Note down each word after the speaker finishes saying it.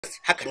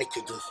haka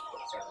nake jin su.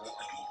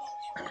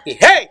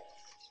 Hey!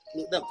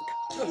 Ni dan fita.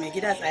 To me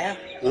gida tsaya.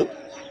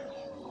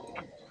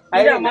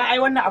 Ai ma ai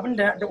wannan abin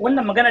da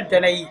wannan maganar da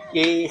nayi.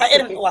 Ta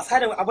irin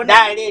wasa da abin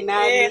da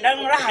dan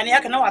raha ne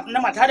haka na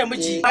mata da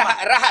miji.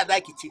 Raha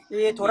zaki ce.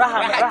 To raha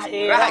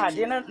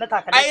dai na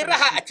takardar. Ai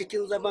raha a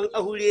cikin zaman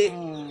aure.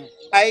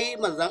 Ai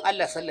manzon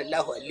Allah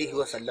sallallahu alaihi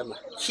wa sallama.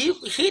 Shi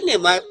ne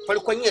ma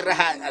farkon yin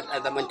raha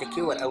a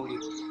zamantakewar aure.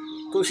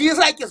 To shi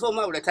yasa ake so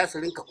ma'aurata su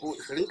rinka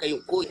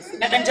yin koyi.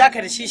 Na dan jaka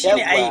da shi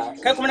shine ai.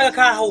 Kai kuma naga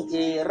ka hau.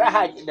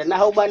 Raha da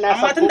na hau ba na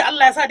amma tunda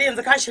Allah ya sa da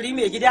yanzu ka shiri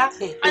mai gida,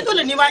 ai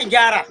dole ni ma in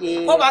gyara.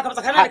 Ko ba ka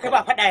tsakanin da kai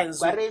ba faɗa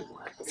yanzu.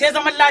 Sai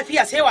zaman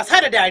lafiya sai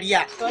wasa da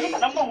dariya. To ni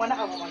kadan ban wani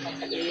abu wannan.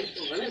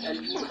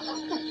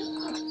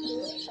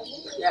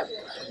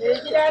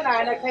 Gida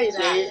na kai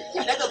na.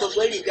 Daga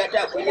babban riga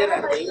ta akwai naira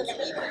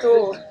 40.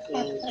 To.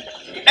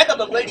 Daga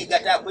babban riga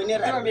ta akwai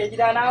naira. To me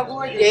gida na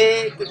gode.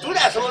 Ki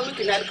tura sabon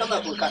miki na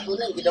kama kun kaso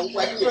nan gidan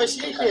kwali. To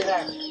shi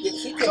kenan.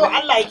 To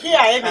Allah ya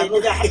kiyaye me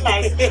gida Allah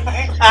ya.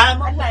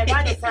 Amin. Allah ya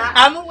bada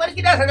sa'a. Amin war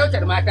gida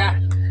sarautar mata.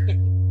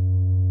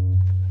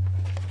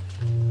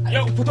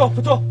 Yau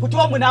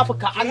fito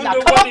munafuka Allah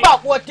kamar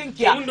bakuwar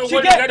tinkiya.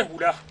 Shige da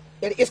huda.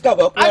 Yar iska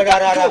ba kuwa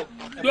rarara.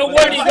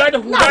 Dogon riga da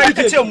huda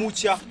ita ce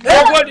muciya.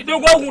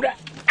 Dogon huda.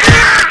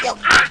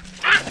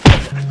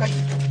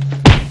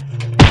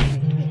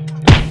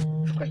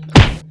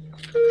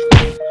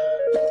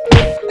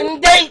 In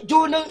dai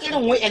junan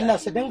irin wayannan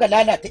su dinga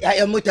lalata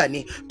ƴaƴan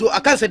mutane, to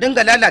akan su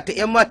dinga lalata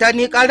ƴan mata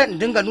ne ƙaran in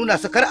dinga nuna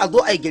su kar a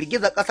zo a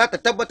girgiza ƙasa ta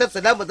tabbatar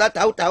Salamu za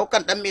ta hau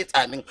kan dan mai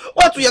tsamin.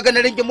 Wato ya ga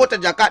na ringin motar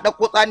jaka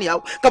dauko tsani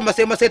hau kan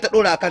sai ta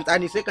dora akan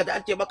tsani sai ka ji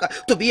an ce maka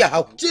to biya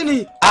hau.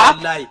 Jini.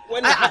 Wallahi.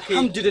 Wannan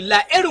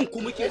alhamdulillah irin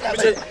ku muke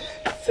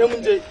sai mun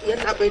je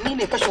yana bai ni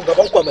ne ka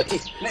shugaban kwamiti.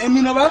 Na yan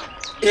nuna ba?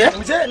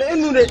 Mu je na yan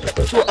nuna.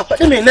 To a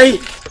faɗi me nayi.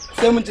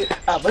 Sai mun je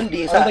abin da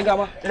yasa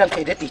ran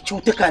kai dade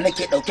cutuka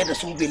nake dauke da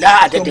su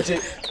bila adadin.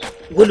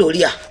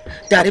 Guloriya,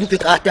 tarin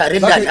fika,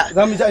 tarin lada.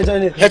 Za mu je a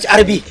ne.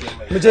 HRB.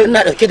 Mu je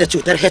ina dauke da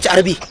cutar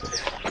HRB.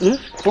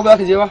 Ko ba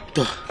ka je ba?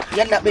 To,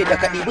 yalla bai da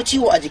kadi bu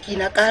ciwo a jiki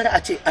na ƙara a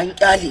ce an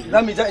kyale. Za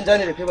mu je in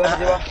ne da kai ba ka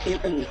je ba?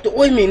 To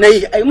wai me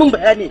nayi? Ai mun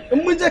bayani.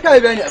 In mun je kai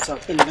bayani a can.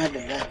 Inna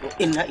lillahi wa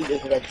inna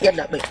ilaihi raji'un.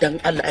 Yalla bai dan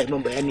Allah ai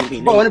mun bayani ne.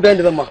 Ba wani bayani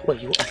da zan ma.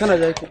 Kana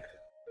da ku.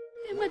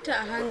 Mata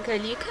a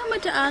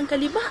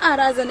hankali ba a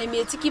razana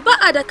mai ciki ba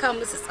a daka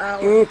musu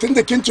tsawo. Tun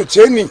da kin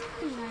cuce ni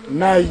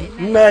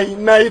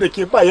nayi da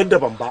ke ba yadda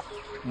ban ba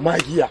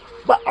magiya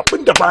ba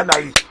abin da ba na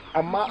yi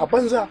amma a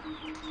banza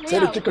sai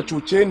da kika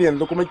cuce ni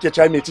yanzu kuma kike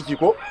ca mai ciki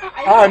ko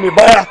a me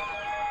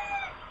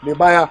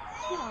baya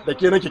da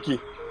ke nake ke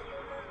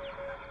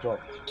to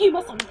Ki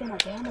masa magana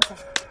da ya masa.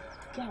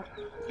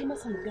 Ki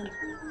masa magana.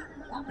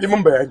 yi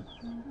min bayani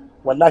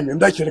wallahi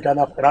yanzu ki riga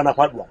na rana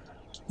faduwa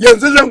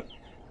yanzu zan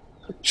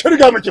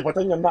shirga miki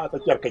fatanyan na a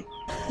tsakiyar kai.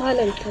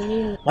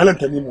 Malam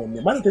Tanimu wanne?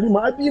 Malam Tanimu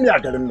abi ne a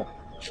garin nan.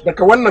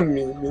 Daga wannan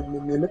me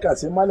nika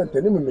sai Malam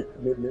Tanimu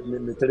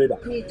me tireda.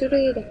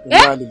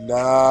 Inna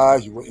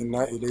lillahi wa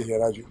inna ilaihi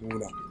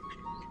raji'un.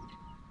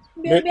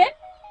 Bebe?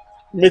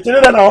 Me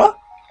tireda nawa?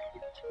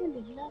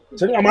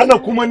 Cin amana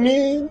kuma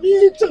ni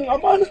cin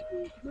amana.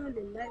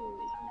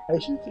 Ai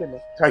shi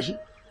kenan.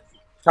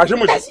 Tashi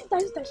mu. Tashi.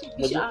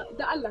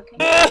 Da Allah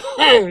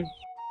kai.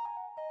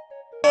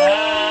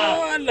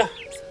 Allah.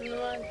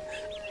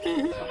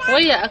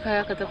 Wayya aka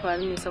yaka ta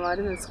faru ne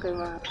samarin da suka yi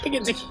ma. Take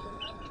ciki.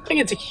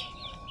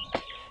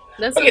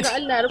 Dan sun ga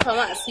Allah ya rufa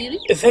ma asiri?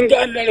 San ga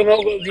Allah ya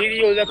rufa asiri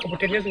yau zaka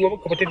fitar ne su gobe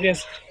ka fitar ne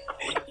su.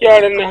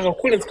 Yaran nan haka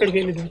kullun suka rufe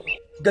ni dinka.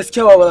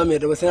 Gaskiya ba za mu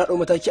yarda ba sai na dau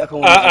mataki akan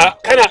wannan. A'a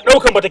kana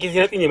daukan mataki sai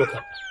na tsine maka.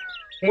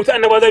 Mutu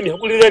annaba za mu yi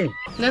hakuri za mu.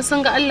 Dan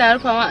sun ga Allah ya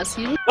rufa ma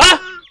asiri?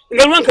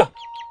 Ina ruwanka.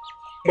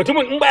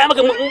 Mutumin in baya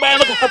maka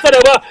hasada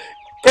ba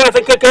kana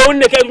san kai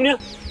wannan kai a duniya?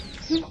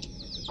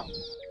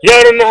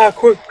 Yaran na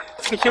haka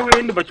suka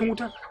kewaye da bakin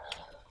wuta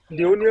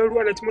da wani yaro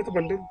ana ci masa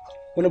bandaro.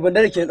 Wani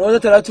bandaro ke da wata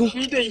talatu?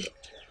 Shi dai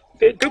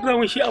gabra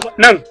mun shi a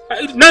nan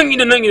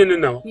idan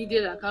nawa. Ni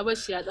dai da ka bar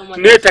shi ya dan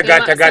wannan. Ne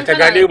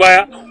taga ne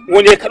baya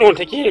wani ya kadon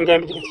take in ga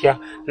miki gaskiya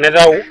na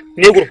dawo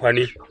ne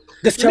gurfane.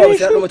 Gaskiya ba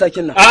sai da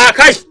matakin nan.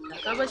 Kai.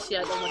 Ka bar shi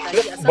ya dan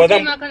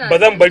mataki. Ba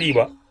zan bari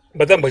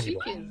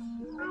ba.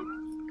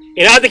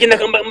 Ina zikin na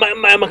kan ba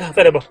maka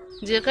hasara ba.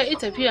 Je ka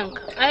ita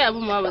tafiyanka. Ai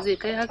abun ma ba zai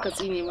kai haka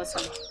tsine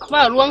masa ba.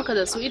 Ba ruwanka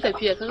da su ita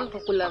tafiya ka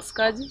kula su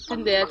kaji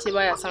tunda ya ce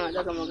baya son a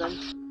daga magana.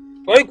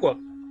 Wai kuwa.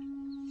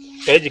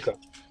 Kai jika.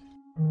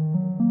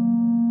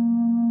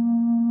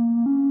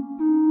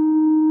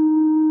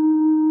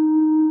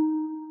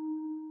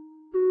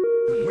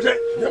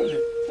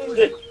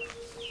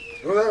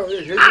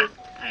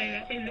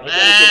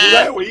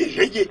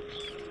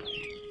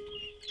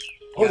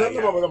 Ko zan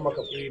ba zan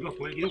maka. Ba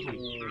ko gidan ku.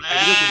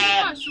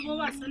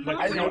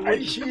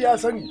 Ai shi ya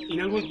sani.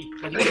 Ina ruwanki.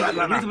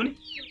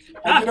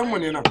 A gidanmu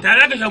ne nan.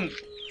 Tare ka samu.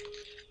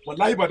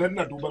 Wallahi ba dan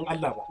na duban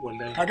Allah ba.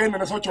 Ka ga inda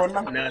na sauke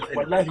wannan?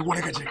 Wallahi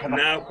wani gaje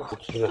kana.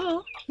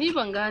 Ni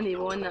ban gane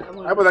ba wannan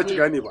abun. Ai ba za ki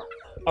gane ba.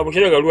 Abu shi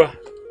daga ruwa.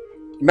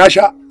 Na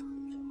sha.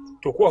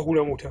 To ko a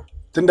hura mota.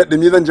 Tun da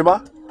dumi zan ji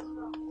ba?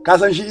 Ka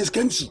san shi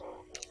iskanci.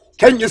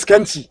 kan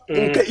iskanci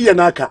in ka iya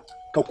naka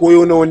ka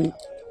koyo na wani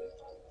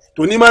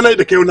to ni ma na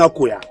da kai na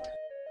koya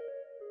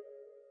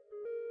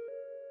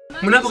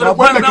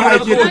sabon da ka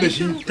ake ta da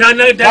shi ta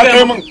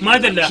kai min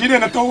madalla shine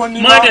na kawo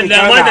wani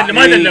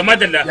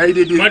madalla yayi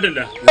daidai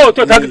madalla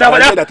to ta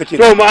faɗa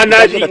to ma na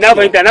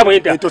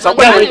fahimta to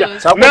sakon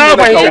na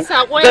fahimta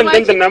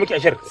zan na miki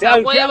ashar sai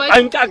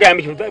an ka ga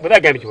miki ba za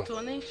ga miki ba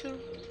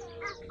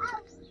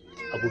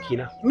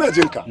abokina ina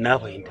jin ka na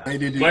fahimta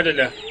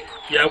madalla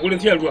ya gurin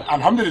tiyar ruwa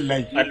alhamdulillah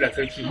Allah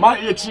sarki ma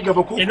iya ci gaba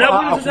ko ina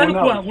gurin sanin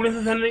kuwa gurin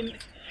sanin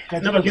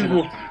na bakin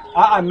ruwa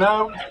a'a na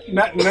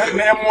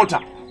yan mota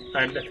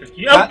Allah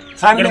sarki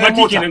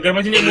garbati kenan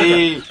garbati ne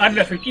mota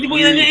Allah sarki ni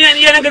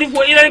ina gari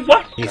ko ina kuwa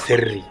ni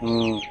sirri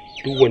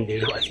duk wanda ya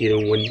rufe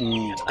asirin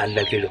wani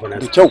Allah zai rufe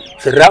nasa da kyau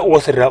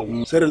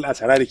sirra'u sirrul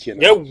asrar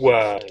kenan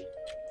yawa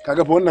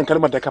kaga fa wannan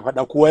kalmar da ka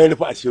faɗa kowa ya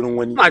rufe asirin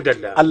wani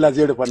madalla Allah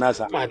zai rufe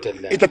nasa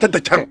madalla ita ta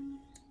can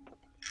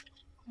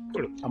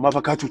amma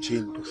fa ka cuce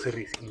ni to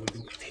sirri sai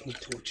mun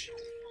tuci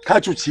ka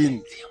cuce ni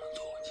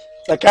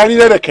tsakani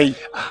da kai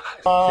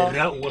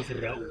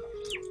sirra'u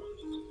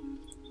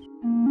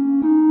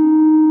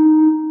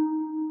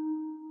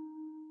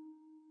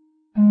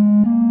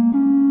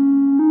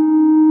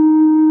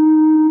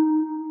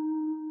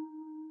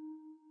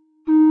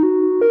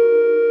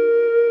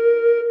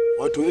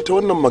wato ita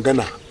wannan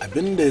magana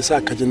abinda ya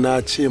sa ka ji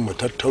na ce mu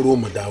tattaro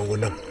mu dawo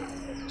nan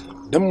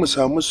don mu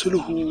samu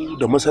sulhu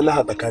da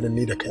maslaha tsakanin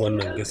ni da kai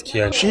wannan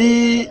gaskiya ne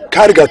shi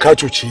ka riga ka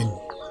cuce ni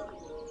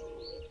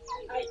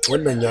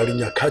wannan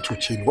yarinya ka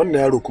cuce ni wannan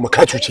yaro kuma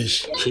ka cuce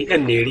shi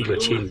dan ne ya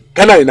ribace ni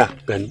kana ina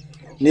gani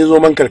ni zo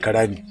man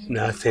karkara ne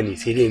na sani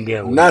sai dai in ga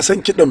na san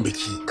kidan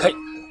biki kai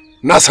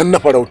na san na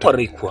farauta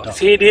kwarai kuwa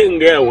sai dai in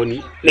ga wani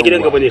na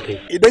gidan gaba ne kai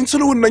idan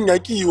sulhun nan ya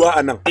ki yiwa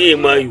anan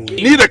ma yiwu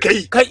ni da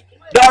kai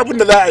da abin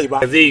da za a yi ba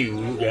zai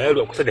yiwu ga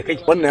yaro a kusa da kai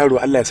wannan yaro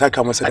Allah ya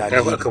saka masa da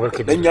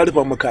alheri dan ya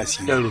rufa maka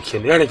asiri yaro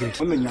kenan yana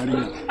kirki wannan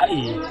yarinya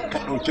ka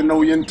dauki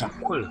nauyinta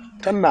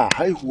tana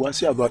haihuwa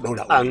sai a zo a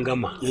daura an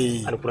gama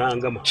alquran an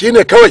gama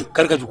shine kawai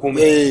karka ji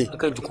komai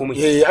karka ji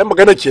komai ai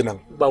magana kenan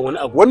ba wani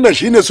abu wannan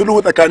shine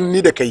sulhu tsakanin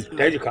ni da kai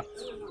taji ka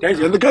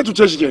yanzu ka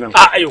cuce shi kenan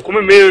ayo kuma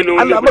me ne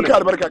Allah maka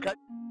albarka ka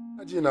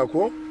ji na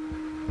ko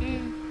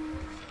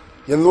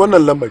yanzu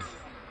wannan lamari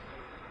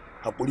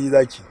hakuri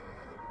zaki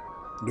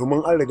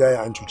domin an riga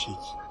ya an cuce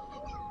ki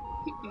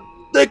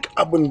duk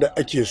abin da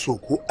ake so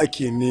ko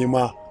ake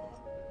nema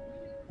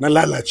na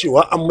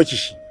lalacewa an miki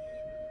shi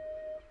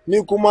ni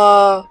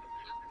kuma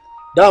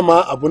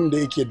dama abin da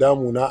yake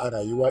damuna a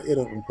rayuwa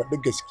irin in faɗi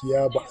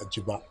gaskiya ba a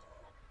ji ba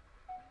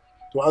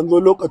to an zo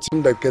lokacin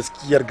da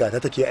gaskiyar gata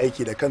take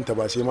aiki da kanta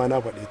ba sai ma na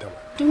faɗe ta ba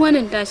duk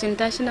wannan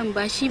tashin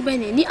ba shi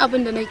bane ni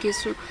abin da nake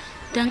so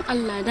dan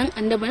Allah dan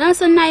annabi na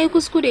san nayi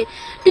kuskure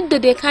duk da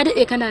dai ka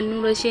dade kana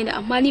nura shi ne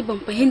amma ni ban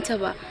fahimta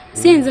ba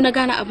sai yanzu na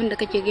gane abin da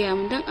kake gaya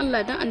min dan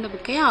Allah dan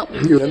annabi ka yi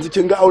hakuri yanzu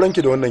kin ga auren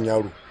ki da wannan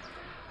yaro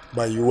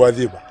ba yiwuwa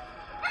zai ba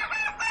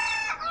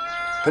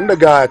tun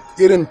daga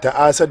irin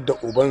ta'asar da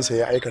ubansa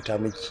ya aikata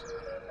miki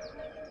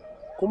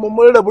kuma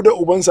mun rabu da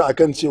ubansa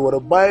akan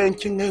cewar bayan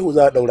kin haihu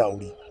za a daura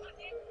aure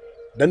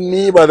dan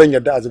ni ba zan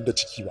yarda a zub da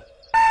ciki ba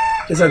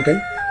kisan kai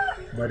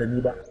ba da ni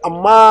ba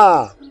amma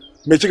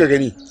me kika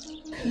gani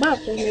ba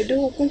komai duk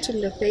hukuncin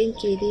da fa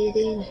yanke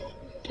daidai ne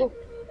to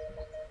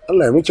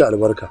Allah ya miki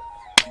albarka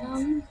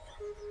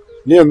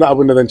ni yanzu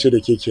abin da zan ce da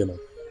ke kenan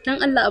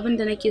dan Allah abin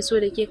da nake so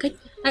da ke kai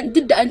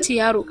duk da an ce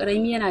yaro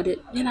karami yana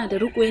da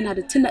riko yana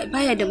da tuna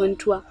baya da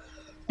mantuwa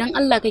dan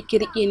Allah kake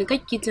rike ni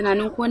kake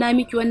tunanin ko na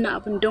miki wannan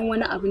abin dan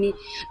wani abu ne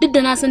duk da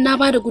na san na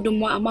bada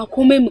gudunmawa amma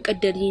komai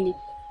muƙaddari ne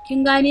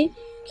kin gane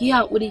ki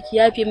haƙuri ki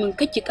yafe min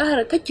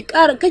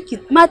kake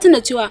ma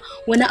tuna cewa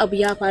wani abu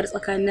ya faru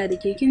tsakanina da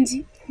ke kin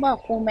ji ba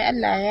komai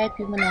Allah ya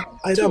yafe mana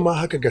ai dama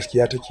haka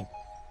gaskiya take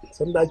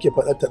sanda ake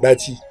faɗar ta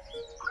daci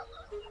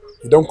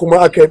idan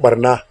kuma aka yi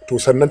barna to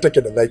sannan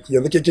take da zaki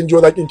yanzu ke kin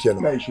jiwo zakin kenan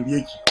Allah ya shirye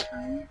ki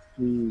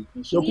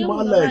sai kuma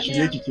Allah ya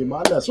shirye ki ke ma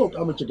Allah ya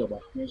sauka miki gaba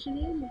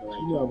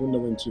shine abin da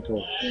ban ci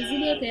kawai yanzu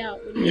ne ka yi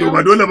haƙuri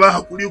ba dole ba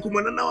haƙuri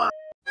kuma na nawa